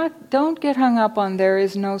 Don't get hung up on there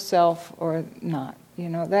is no self or not. You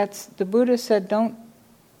know, that's, the Buddha said don't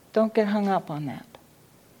get hung up on that.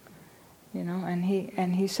 You know, and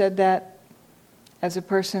he said that as a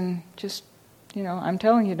person, just, you know, I'm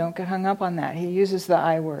telling you, don't get hung up on that. He uses the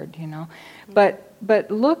I word, you know. But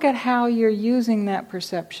look at how you're using that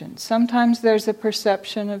perception. Sometimes there's a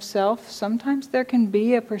perception of self. Sometimes there can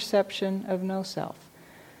be a perception of no self.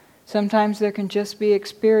 Sometimes there can just be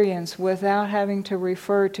experience without having to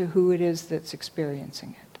refer to who it is that's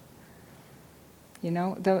experiencing it. You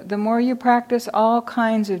know, the more you practice, all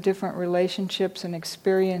kinds of different relationships and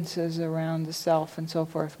experiences around the self and so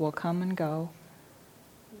forth will come and go.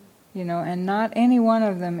 You know, and not any one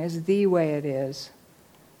of them is the way it is.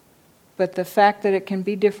 But the fact that it can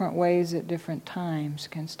be different ways at different times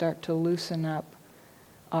can start to loosen up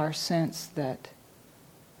our sense that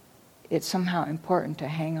it's somehow important to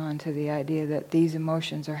hang on to the idea that these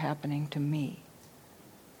emotions are happening to me.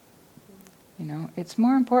 You know, it's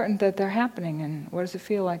more important that they're happening, and what does it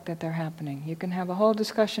feel like that they're happening? You can have a whole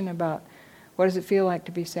discussion about what does it feel like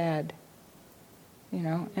to be sad. You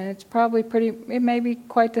know, and it's probably it may be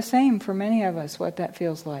quite the same for many of us what that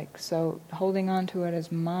feels like. So holding on to it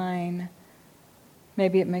as mine,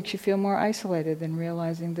 maybe it makes you feel more isolated than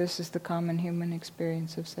realizing this is the common human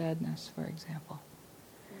experience of sadness, for example.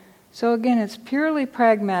 So again, it's purely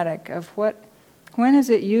pragmatic of when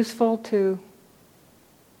is it useful to,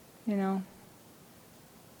 you know,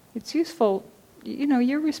 it's useful, you know,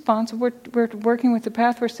 you're responsible, we're working with the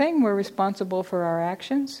path, we're saying we're responsible for our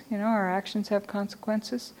actions, you know, our actions have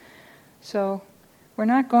consequences. So we're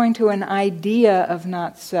not going to an idea of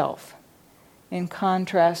not self in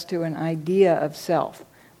contrast to an idea of self.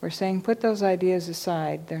 We're saying put those ideas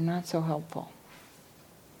aside, they're not so helpful.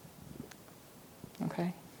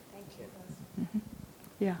 Okay? Thank you. Mm-hmm.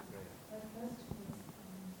 Yeah.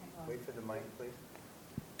 Wait for the mic, please.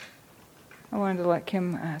 I wanted to let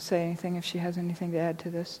Kim say anything if she has anything to add to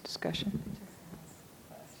this discussion.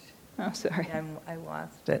 Oh, sorry. I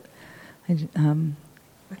lost it.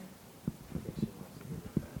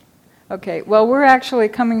 Okay, well, we're actually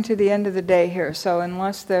coming to the end of the day here, so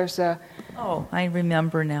unless there's a... Oh, I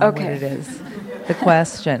remember now what it is, the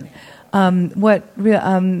question. I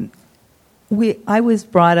was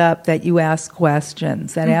brought up that you ask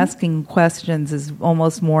questions, that asking questions is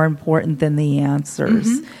almost more important than the answers.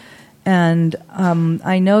 Mm-hmm. And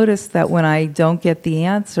I noticed that when I don't get the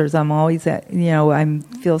answers, I'm always I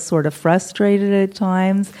feel sort of frustrated at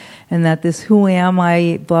times, and that this "who am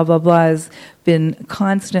I?" blah blah blah has been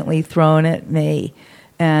constantly thrown at me.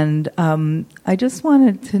 And I just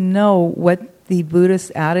wanted to know what the Buddhist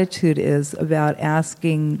attitude is about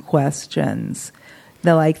asking questions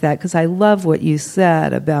like that, because I love what you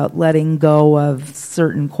said about letting go of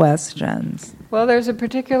certain questions. Well, there's a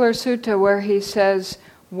particular sutta where he says,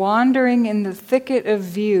 wandering in the thicket of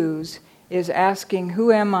views is asking,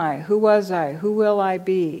 who am I? Who was I? Who will I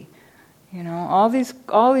be? You know, all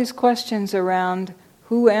these questions around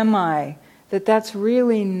who am I, that's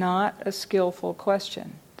really not a skillful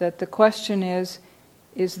question. That the question is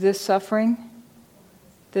this suffering?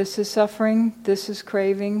 This is suffering, this is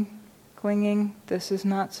craving, clinging, this is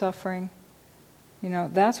not suffering. You know,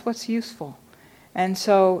 that's what's useful. And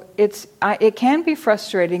so it can be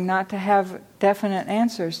frustrating not to have definite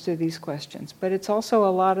answers to these questions, but it's also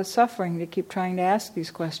a lot of suffering to keep trying to ask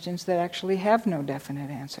these questions that actually have no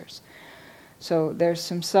definite answers. So there's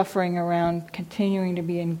some suffering around continuing to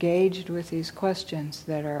be engaged with these questions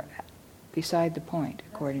that are beside the point,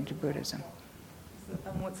 according to Buddhism.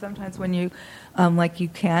 Sometimes when you, you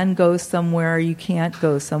can go somewhere, you can't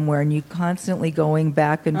go somewhere, and you're constantly going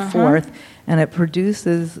back and forth, and it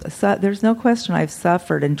produces, there's no question I've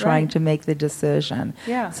suffered in trying to make the decision.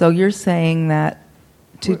 Yeah. So you're saying that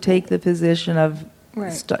to take the position of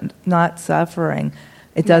not suffering,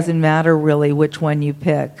 it doesn't matter really which one you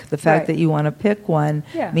pick. The fact that you want to pick one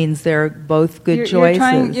means they're both good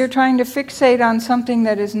choices. You're trying to fixate on something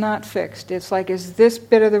that is not fixed. It's like, is this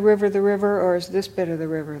bit of the river, or is this bit of the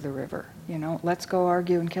river? You know, let's go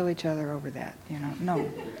argue and kill each other over that. You know,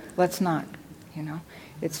 no, let's not. You know,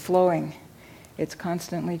 it's flowing. It's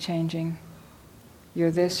constantly changing.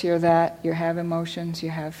 You're this, you're that. You have emotions, you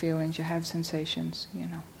have feelings, you have sensations. You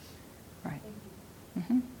know, right.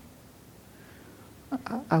 Mm-hmm.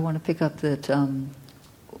 I want to pick up that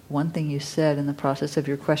one thing you said in the process of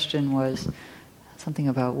your question was something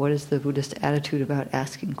about what is the Buddhist attitude about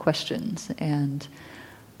asking questions. And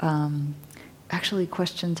actually,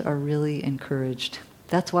 questions are really encouraged.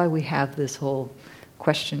 That's why we have this whole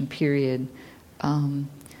question period.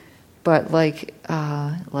 But like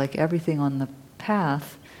everything on the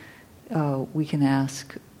path, we can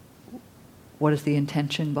ask, what is the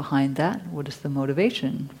intention behind that? What is the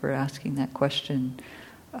motivation for asking that question?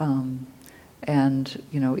 And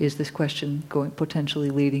is this question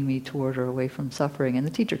potentially leading me toward or away from suffering? And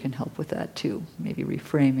the teacher can help with that too, maybe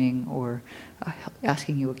reframing or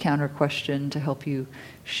asking you a counter question to help you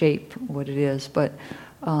shape what it is. But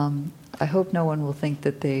I hope no one will think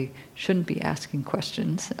that they shouldn't be asking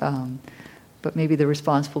questions. But maybe the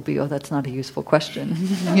response will be, "Oh, that's not a useful question,"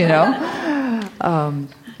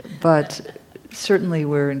 But certainly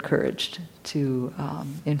we're encouraged to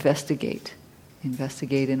investigate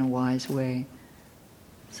in a wise way.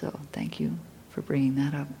 So thank you for bringing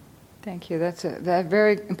that up. Thank you. That's a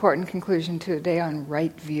very important conclusion to today on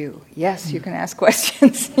right view. Yes, you can ask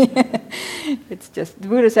questions. It's just,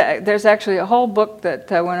 there's actually a whole book that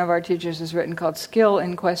one of our teachers has written called Skill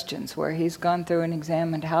in Questions, where he's gone through and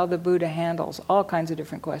examined how the Buddha handles all kinds of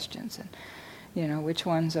different questions, and which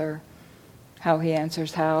ones are how he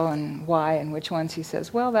answers how and why, and which ones he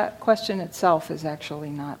says, well, that question itself is actually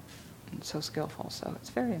not so skillful. So it's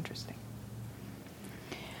very interesting.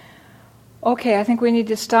 Okay, I think we need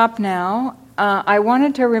to stop now. I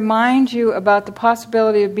wanted to remind you about the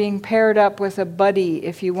possibility of being paired up with a buddy.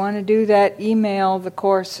 If you want to do that, email the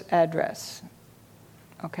course address.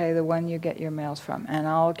 Okay, the one you get your mails from. And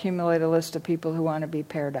I'll accumulate a list of people who want to be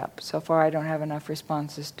paired up. So far I don't have enough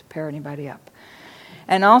responses to pair anybody up.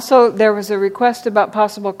 And also there was a request about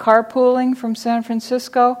possible carpooling from San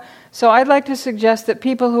Francisco. So I'd like to suggest that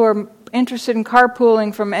people who are interested in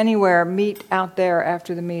carpooling from anywhere meet out there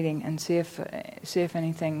after the meeting and see if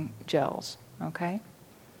anything gels. Okay?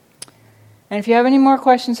 And if you have any more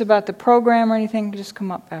questions about the program or anything, just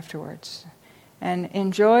come up afterwards. And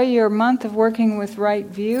enjoy your month of working with Right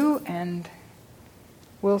View, and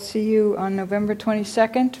we'll see you on November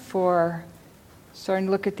 22nd for starting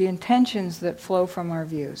to look at the intentions that flow from our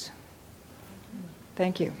views.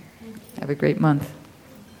 Thank you. Have a great month.